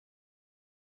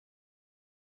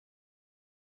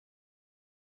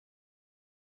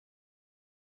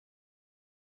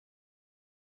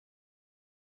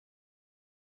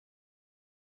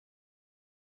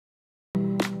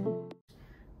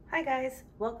Hi guys,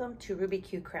 welcome to Ruby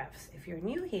Q Crafts. If you're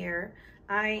new here,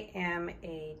 I am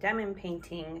a diamond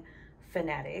painting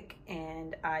fanatic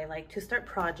and I like to start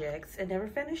projects and never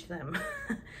finish them.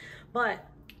 But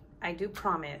I do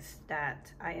promise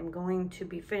that I am going to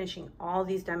be finishing all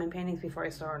these diamond paintings before I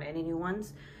start on any new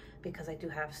ones, because I do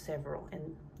have several,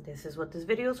 and this is what this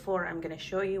video is for. I'm going to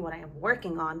show you what I am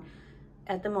working on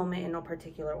at the moment in no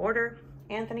particular order.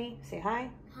 Anthony, say hi.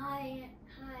 Hi.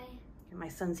 Hi. And my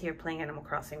son's here playing Animal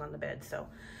Crossing on the bed. So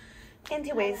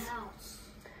anyways,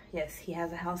 yes, he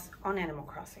has a house on Animal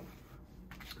Crossing.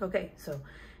 Okay, so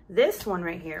this one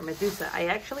right here, Medusa, I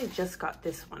actually just got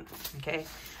this one. Okay,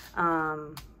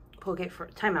 okay, for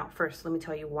time out first, let me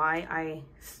tell you why I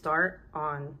start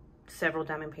on several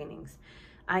diamond paintings.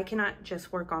 I cannot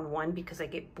just work on one because I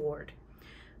get bored.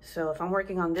 So if I'm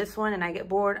working on this one and I get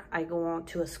bored, I go on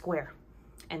to a square.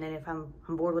 And then if I'm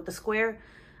bored with the square,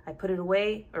 I put it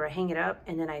away or I hang it up,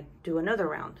 and then I do another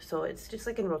round. So it's just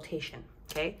like in rotation.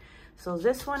 Okay, so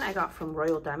this one I got from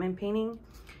Royal Diamond Painting.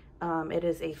 It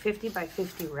is a 50 by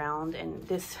 50 round, and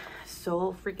this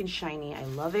so freaking shiny. I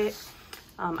love it.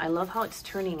 I love how it's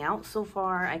turning out so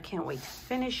far. I can't wait to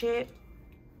finish it.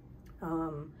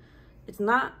 It's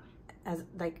not as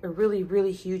like a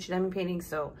really huge diamond painting,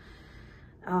 so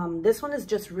this one is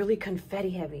just really confetti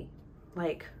heavy.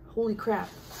 Like, holy crap,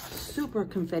 super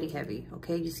confetti heavy.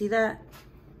 Okay, you see that?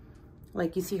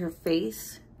 Like, you see her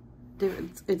face there.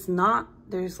 It's not,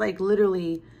 there's like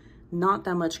literally not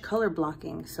that much color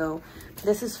blocking. So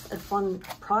this is a fun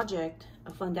project,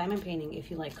 a fun diamond painting if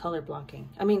you like color blocking.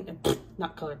 I mean,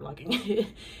 not color blocking.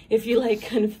 If you like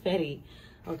confetti.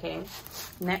 Okay,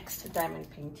 next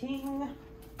diamond painting,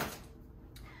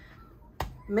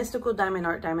 Mystical Diamond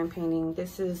Art diamond painting.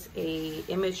 This is a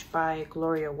image by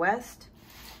Gloria West.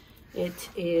 It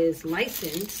is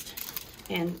licensed,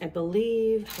 and I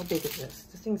believe, how big is this?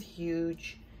 This thing's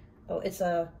huge. Oh, it's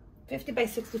a 50 by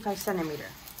 65 centimeter.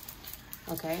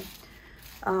 Okay.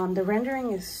 The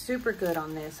rendering is super good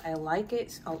on this. I like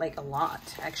it, like a lot,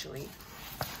 actually.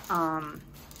 I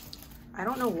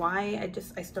don't know why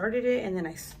I started it and then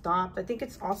I stopped. I think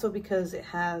it's also because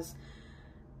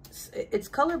it's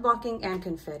color blocking and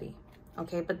confetti.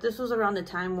 Okay, but this was around the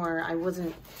time where I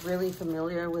wasn't really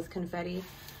familiar with confetti.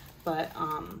 But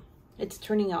it's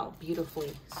turning out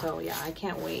beautifully. So yeah, I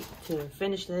can't wait to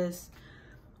finish this.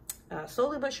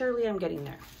 Slowly but surely, I'm getting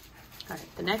there. All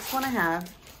right, the next one I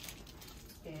have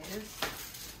is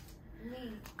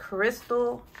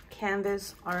Crystal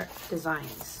Canvas Art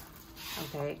Designs.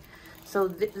 Okay, so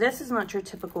this is not your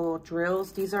typical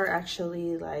drills. These are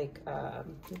actually like,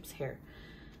 oops, here.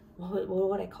 What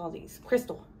would I call these?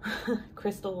 Crystal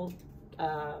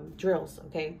drills.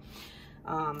 Okay.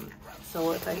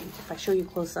 So if I show you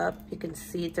close up, you can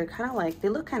see they're kind of like, they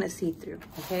look kind of see-through.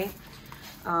 Okay.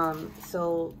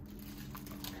 So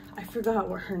I forgot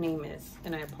what her name is,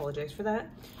 and I apologize for that.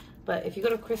 But if you go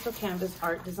to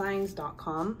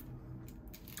crystalcanvasartdesigns.com,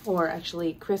 or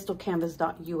actually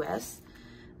crystalcanvas.us,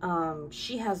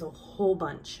 she has a whole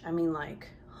bunch. I mean, like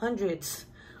hundreds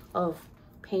of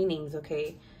paintings.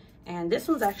 Okay. And this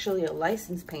one's actually a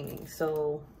licensed painting.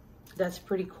 So that's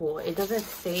pretty cool. It doesn't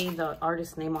say the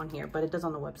artist's name on here, but it does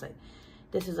on the website.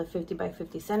 This is a 50 by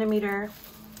 50 centimeter.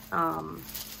 I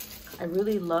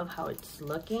really love how it's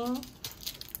looking.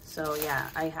 So yeah,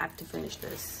 I have to finish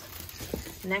this.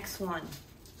 Next one.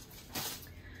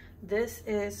 This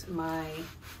is my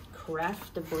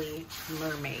Craftibly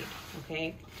Mermaid.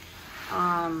 Okay.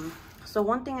 So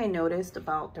one thing I noticed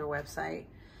about their website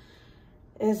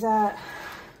is that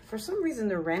for some reason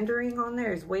the rendering on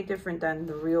there is way different than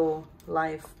the real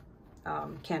life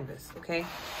canvas. Okay,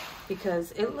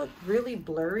 because it looked really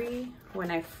blurry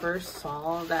when I first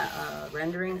saw that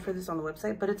rendering for this on the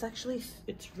website, but it's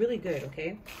really good.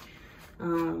 Okay.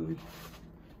 I'm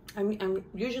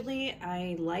usually,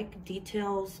 I like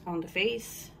details on the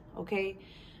face. Okay,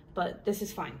 but this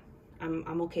is fine.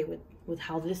 I'm okay with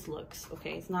how this looks.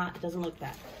 Okay, it doesn't look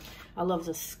bad. I love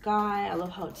the sky. I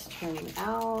love how it's turning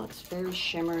out. It's very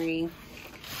shimmery.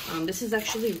 This is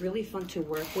actually really fun to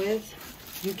work with.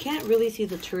 You can't really see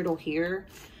the turtle here,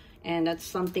 and that's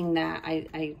something that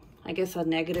I guess a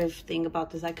negative thing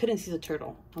about this. I couldn't see the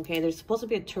turtle. Okay, there's supposed to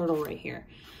be a turtle right here.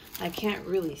 I can't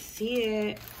really see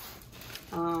it.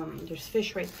 There's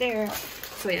fish right there.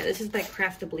 So yeah, this is by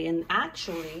Craftibly, and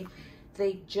actually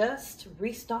they just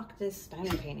restocked this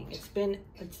diamond painting. It's been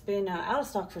out of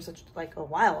stock for such like a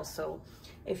while. So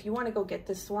if you want to go get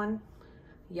this one,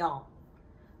 y'all,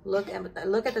 look at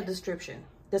the description.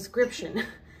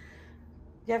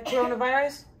 You have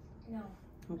coronavirus? No.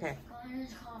 Okay. I'm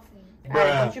just coughing.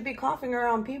 Don't you be coughing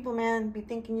around people, man. Be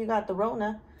thinking you got the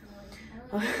Rona.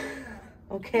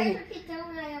 Okay. Better get down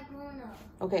when I have grown up.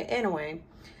 Okay, anyway.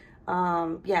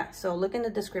 Yeah, so look in the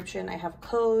description. I have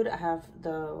code. I have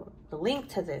the link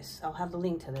to this. I'll have the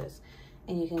link to this.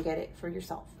 And you can get it for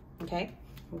yourself. Okay?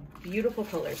 Beautiful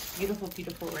colors. Beautiful,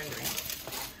 beautiful rendering.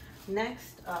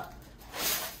 Next up.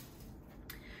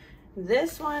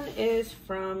 This one is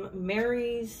from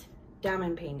Mary's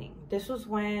Diamond Painting. This was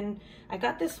when I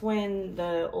got this, when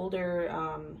the older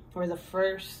or the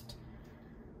first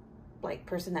like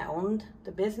person that owned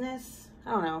the business,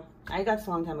 I don't know, I got this a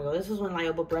long time ago. This was when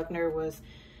Lioba Bruckner was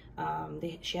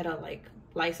she had a like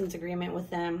license agreement with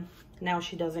them. Now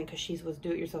she doesn't because she was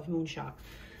do-it-yourself moonshot.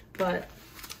 But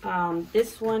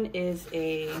this one is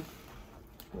a,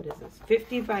 what is this,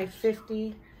 50 by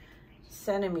 50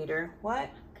 centimeter. What?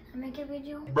 Can I make a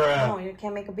video? Bruh. No, you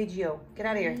can't make a BGO. Get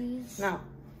out of here. Please. No.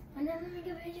 I never made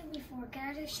a video before. Can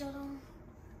I just show them?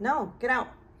 No, get out.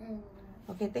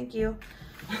 Okay, thank you.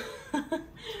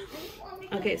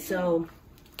 Okay, so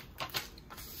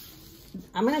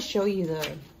I'm gonna show you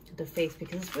the face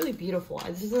because it's really beautiful.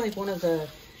 This is like one of the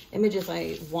images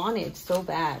I wanted so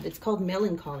bad. It's called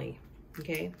Melancholy.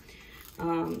 Okay,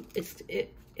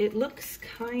 it looks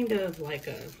kind of like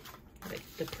a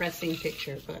depressing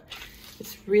picture, but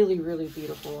it's really, really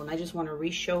beautiful. And I just want to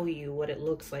re-show you what it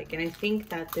looks like. And I think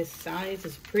that this size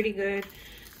is pretty good.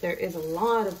 There is a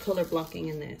lot of color blocking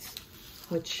in this,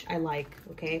 which I like.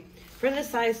 Okay, for this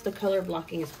size, the color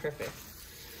blocking is perfect.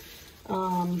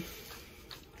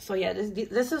 So yeah,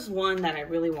 this is one that I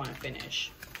really want to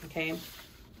finish. Okay,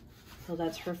 so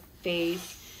that's her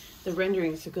face. The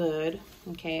rendering's good.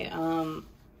 Okay,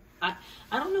 I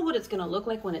don't know what it's gonna look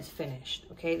like when it's finished.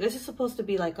 Okay, this is supposed to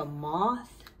be like a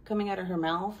moth coming out of her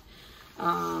mouth.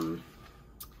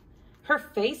 Her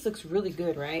face looks really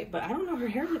good, right? But I don't know, her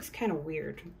hair looks kind of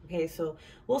weird. Okay, so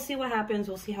we'll see what happens.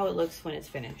 We'll see how it looks when it's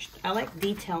finished. I like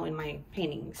detail in my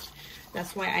paintings.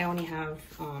 That's why I only have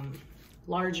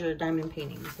larger diamond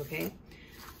paintings. Okay,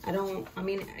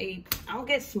 I'll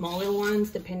get smaller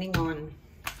ones depending on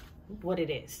what it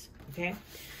is. Okay,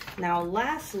 now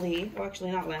lastly, or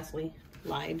actually not lastly,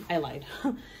 I lied.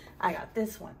 I got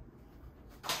this one.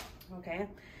 Okay,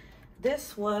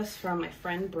 this was from my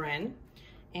friend Bren,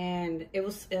 and it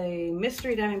was a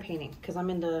mystery diamond painting because I'm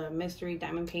in the mystery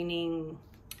diamond painting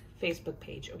Facebook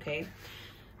page. Okay,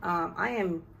 I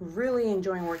am really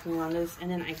enjoying working on this.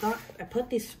 And then I put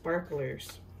these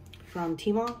sparklers from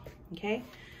Tmall, okay,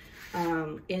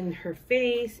 in her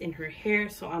face, in her hair.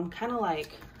 So I'm kind of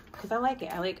like, because I like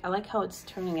it. I like how it's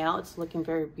turning out. It's looking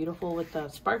very beautiful with the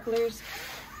sparklers.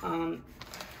 I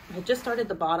just started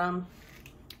the bottom.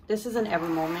 This is an Ever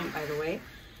Moment, by the way.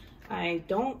 I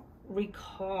don't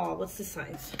recall, what's the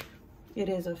size? It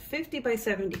is a 50 by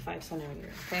 75 centimeter,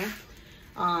 okay?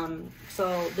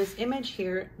 So this image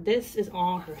here, this is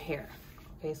all her hair.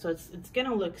 Okay, so it's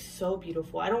gonna look so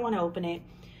beautiful. I don't want to open it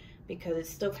because it's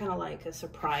still kind of like a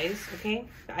surprise, okay?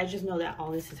 But I just know that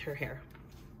all this is her hair.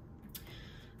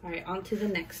 All right, on to the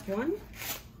next one.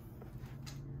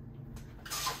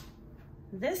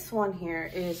 This one here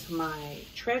is my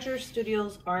Treasure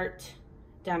Studios Art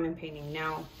diamond painting.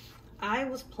 Now, I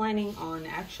was planning on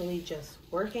actually just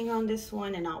working on this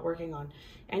one and not working on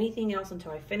anything else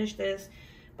until I finish this,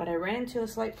 but I ran into a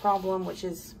slight problem, which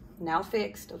is now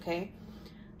fixed, okay?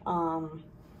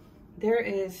 There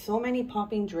is so many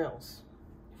popping drills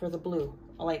for the blue.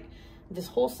 Like, this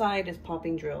whole side is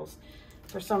popping drills.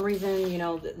 For some reason, you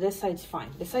know, this side's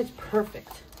fine. This side's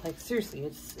perfect. Like, seriously,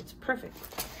 it's perfect.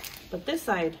 But this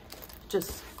side,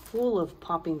 just full of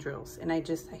popping drills. And I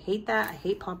hate that. I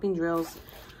hate popping drills.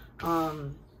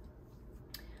 So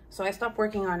I stopped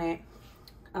working on it.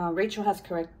 Rachel has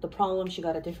corrected the problem. She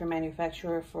got a different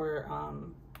manufacturer for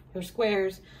her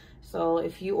squares. So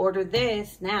if you order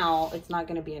this now, it's not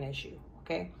going to be an issue.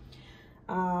 Okay.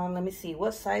 Let me see.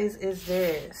 What size is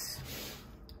this?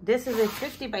 This is a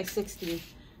 50 by 60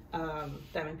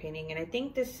 diamond painting. And I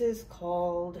think this is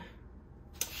called,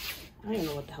 I don't even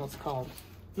know what the hell it's called.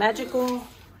 Magical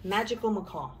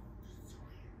Macaw.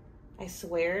 I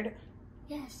sweared.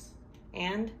 Yes.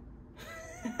 And?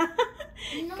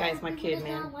 You know, Guys, my kid,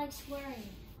 man. Not like swearing.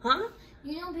 Huh?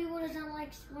 You know people does not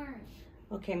like swearing.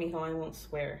 Okay, mijo, I won't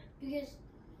swear. Because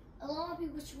a lot of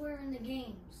people swear in the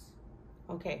games.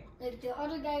 Okay. Like the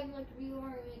other guy, like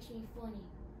viewer, makes me funny.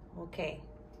 Okay.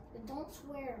 But don't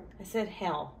swear. I said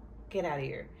hell. Get out of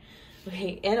here.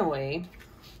 Okay, anyway.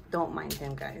 Don't mind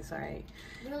him, guys, all right?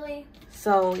 Really?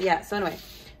 So, yeah. So, anyway.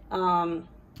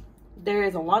 There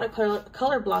is a lot of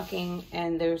color blocking,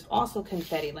 and there's also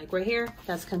confetti. Like right here,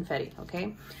 that's confetti,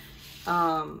 okay?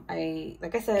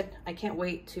 Like I said, I can't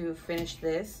wait to finish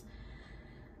this.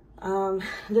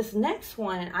 This next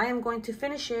one, I am going to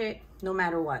finish it no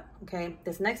matter what, okay?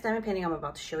 This next diamond painting I'm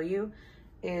about to show you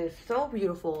is so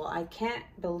beautiful. I can't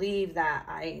believe that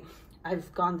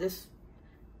I've gone this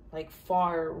like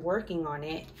far working on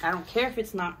it. I don't care if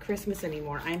it's not Christmas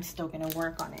anymore. I'm still gonna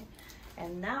work on it.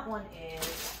 And that one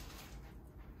is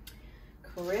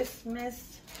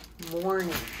Christmas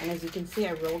Morning. And as you can see,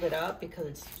 I rolled it up because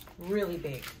it's really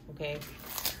big, okay?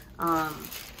 I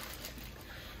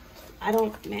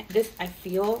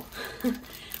feel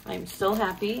I'm so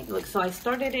happy. Look, so I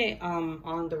started it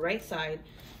on the right side,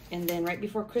 and then right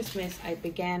before Christmas I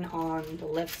began on the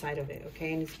left side of it,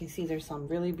 okay? And as you can see, there's some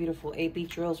really beautiful AB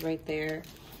drills right there,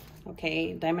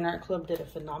 okay? Diamond Art Club did a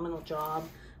phenomenal job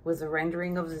with the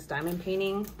rendering of this diamond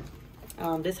painting.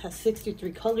 This has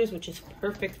 63 colors, which is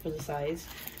perfect for the size.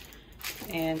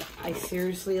 And I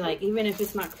seriously, like, even if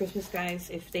it's not Christmas, guys,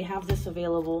 if they have this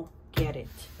available, get it,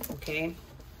 okay?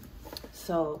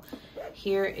 So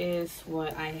here is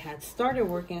what I had started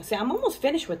working on. See, I'm almost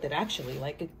finished with it, actually.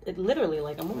 Like, it literally,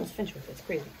 like, I'm almost finished with it. It's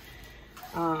crazy.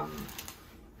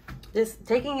 This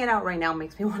taking it out right now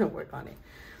makes me want to work on it.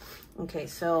 Okay,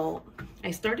 so I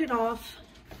started off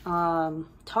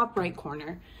top right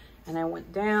corner, and I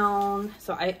went down.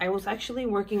 So I was actually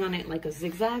working on it like a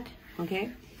zigzag, okay?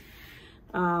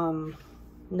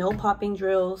 No popping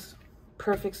drills,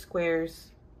 perfect squares.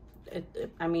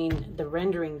 I mean, the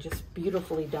rendering just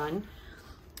beautifully done.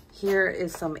 Here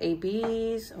is some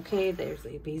ABs. Okay, there's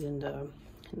ABs in the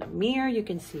mirror. You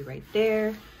can see right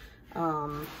there.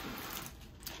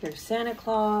 There's Santa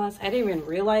Claus. I didn't even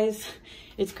realize.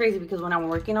 It's crazy because when I'm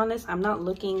working on this, I'm not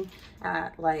looking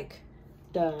at like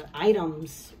the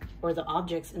items or the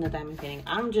objects in the diamond painting.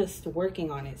 I'm just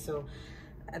working on it. So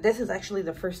this is actually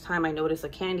the first time I noticed a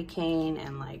candy cane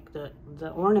and like the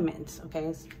ornaments. Okay,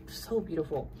 it's so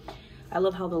beautiful. I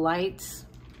love how the lights,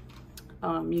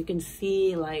 you can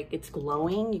see like it's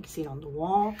glowing. You can see it on the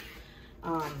wall.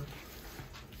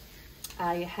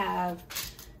 I have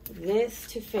this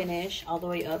to finish all the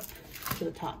way up to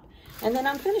the top, and then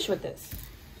I'm finished with this.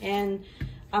 And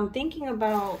I'm thinking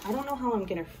about, I don't know how I'm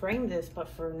gonna frame this, but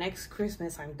for next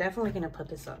Christmas I'm definitely gonna put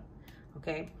this up.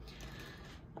 Okay,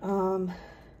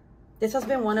 this has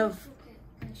been one of,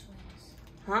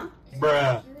 huh?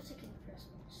 Bruh.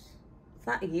 It's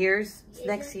not years, it's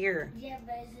next year. Yeah,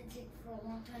 but is it take for a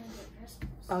long time to get Christmas?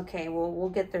 Okay, well, we'll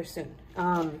get there soon.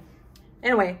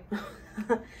 Anyway,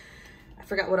 I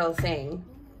forgot what I was saying.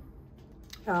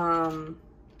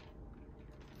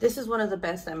 This is one of the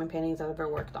best diamond paintings I've ever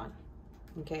worked on.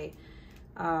 Okay,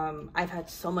 I've had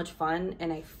so much fun,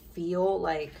 and I feel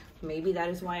like maybe that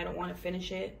is why I don't want to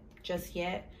finish it just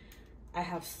yet. I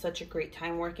have such a great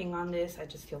time working on this. I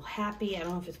just feel happy. I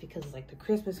don't know if it's because of like the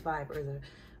Christmas vibe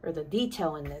or the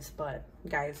detail in this, but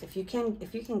guys, if you can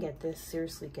get this,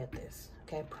 seriously get this.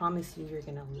 Okay, I promise you, you're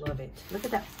gonna love it. Look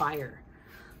at that fire.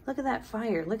 Look at that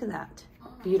fire. Look at that.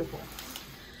 Beautiful.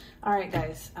 All right,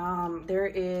 guys. There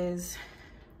is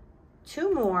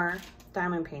 2 more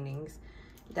diamond paintings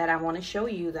that I want to show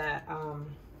you that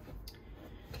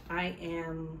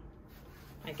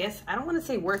I guess I don't want to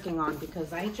say working on,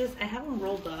 because I haven't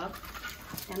rolled up,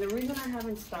 and the reason I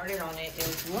haven't started on it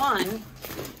is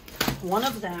one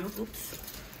of them, oops,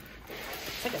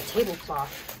 it's like a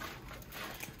tablecloth.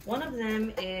 One of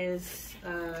them is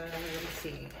let me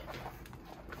see.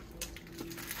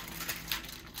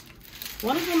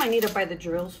 One of them I need to buy the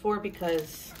drills for,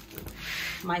 because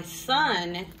my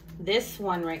son, this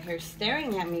one right here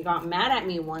staring at me, got mad at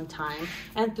me one time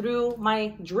and threw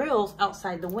my drills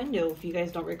outside the window, if you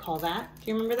guys don't recall that. Do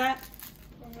you remember that?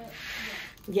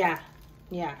 Yeah.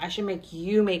 I should make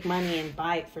you make money and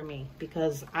buy it for me,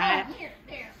 because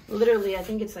literally, I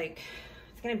think it's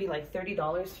gonna be like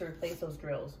 $30 to replace those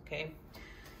drills, okay?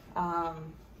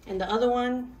 And the other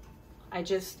one,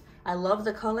 I love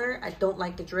the color. I don't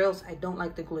like the drills. I don't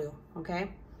like the glue,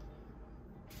 okay?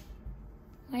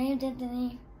 Why you did the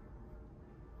name?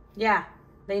 Yeah,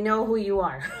 they know who you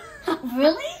are.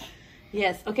 Really?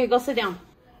 Yes. Okay, go sit down.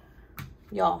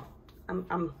 Y'all,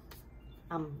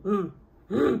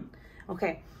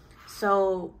 Okay,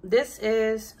 so this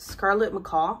is Scarlet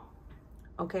Macaw.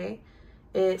 Okay,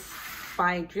 it's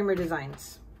by Dreamer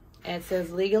Designs. It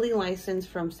says legally licensed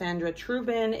from Sandra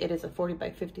Trubin. It is a 40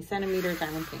 by 50 centimeter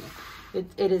diamond painting.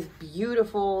 It is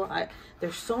beautiful.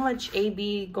 There's so much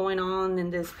AB going on in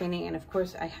this painting, and of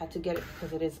course I had to get it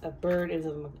because it is a bird. It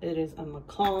is a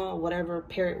macaw, whatever,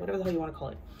 parrot, whatever the hell you want to call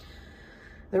it.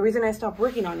 The reason I stopped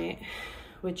working on it,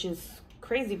 which is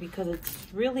crazy because it's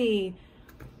really,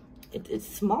 it's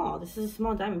small. This is a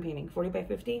small diamond painting, 40 by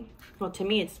 50. Well, to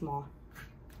me it's small.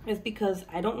 is because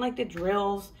I don't like the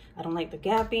drills, I don't like the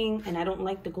gapping, and I don't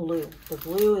like the glue. The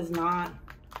glue is not,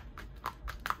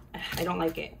 I don't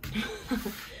like it.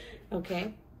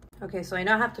 Okay. Okay, so I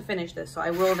now have to finish this, so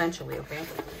I will eventually, okay?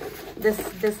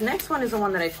 This next one is the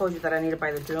one that I told you that I need to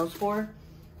buy the drills for.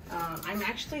 I'm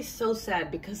actually so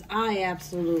sad because I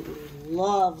absolutely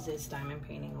love this diamond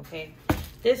painting, okay?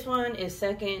 This one is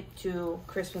second to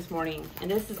Christmas Morning, and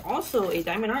this is also a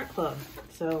Diamond Art Club.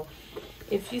 So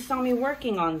if you saw me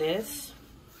working on this,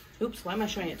 oops, why am I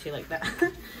showing it to you like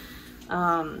that?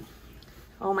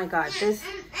 Oh my God, this,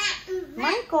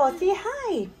 Michael, say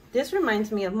hi. This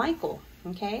reminds me of Michael,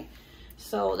 okay?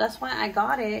 So that's why I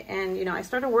got it, and you know, I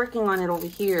started working on it over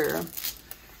here,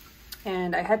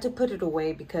 and I had to put it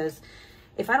away because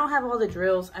if I don't have all the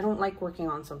drills, I don't like working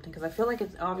on something because I feel like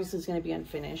it's obviously it's going to be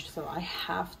unfinished. So I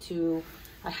have to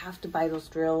buy those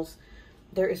drills.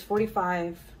 There is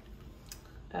 45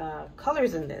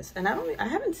 colors in this, and I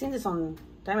haven't seen this on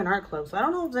Diamond Art Club, so I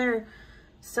don't know if they're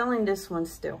selling this one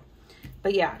still.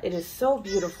 But yeah, it is so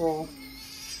beautiful.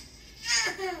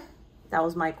 That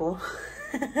was Michael.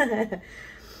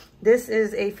 This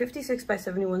is a 56 by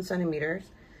 71 centimeters.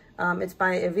 It's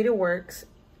by Avita Works.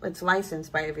 It's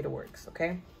licensed by Avita Works,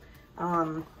 okay?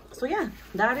 So yeah,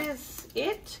 that is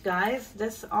it, guys.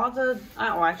 That's all the,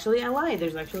 oh, actually I lied.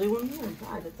 There's actually one more.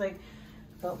 God, it's like,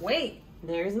 but wait,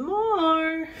 there's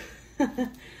more.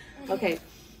 Okay,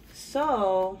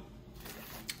 so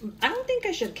I don't think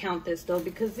I should count this though,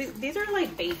 because these are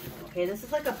like baby, okay? This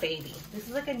is like a baby. This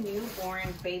is like a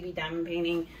newborn baby diamond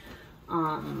painting.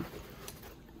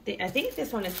 I think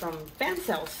this one is from Fan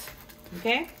Sales,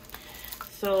 okay?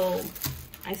 So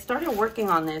I started working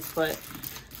on this,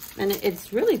 and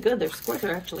it's really good. Their squares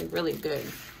are actually really good,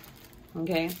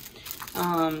 okay?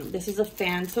 This is a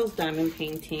Fan Sales diamond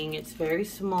painting. It's very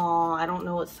small. I don't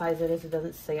know what size it is. It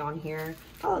doesn't say on here.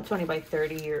 Probably 20 by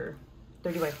 30 or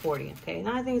 30 by 40, okay?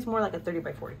 Now I think it's more like a 30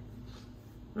 by 40.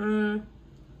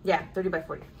 Yeah, 30 by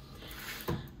 40.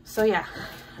 So yeah,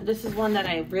 this is one that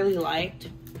I really liked.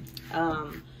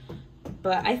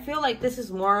 But I feel like this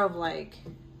is more of like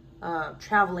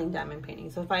traveling diamond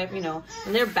painting. So if I, you know,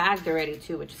 and they're bagged already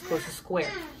too, which is close to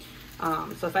square.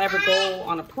 So if I ever go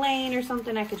on a plane or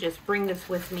something, I could just bring this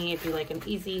with me. It'd be like an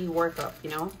easy workup, you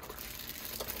know?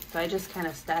 So I just kind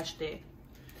of stashed it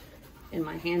in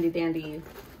my handy dandy,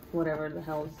 whatever the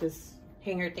hell this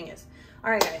hanger thing is.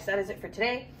 All right, guys, that is it for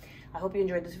today. I hope you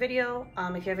enjoyed this video.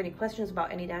 If you have any questions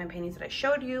about any diamond paintings that I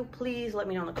showed you, please let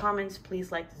me know in the comments.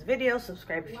 Please like this video,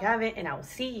 subscribe if you haven't, and I will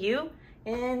see you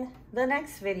in the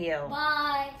next video.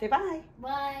 Bye. Say bye.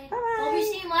 Bye. Bye-bye. Hope you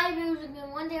see my videos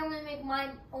again. One day I'm gonna make my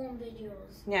own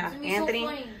videos. Yeah, It's gonna be Anthony. So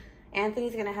funny.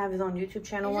 Anthony's gonna have his own YouTube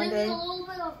channel one day. A little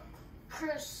bit of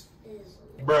Chris is.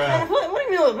 Bruh. What do you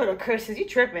mean a little bit of curses? You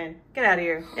tripping? Get out of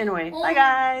here. Anyway, bye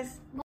guys.